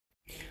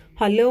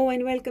Hello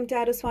and welcome to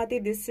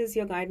Araswati. This is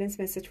your guidance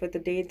message for the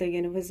day. The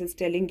universe is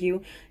telling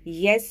you,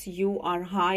 yes, you are high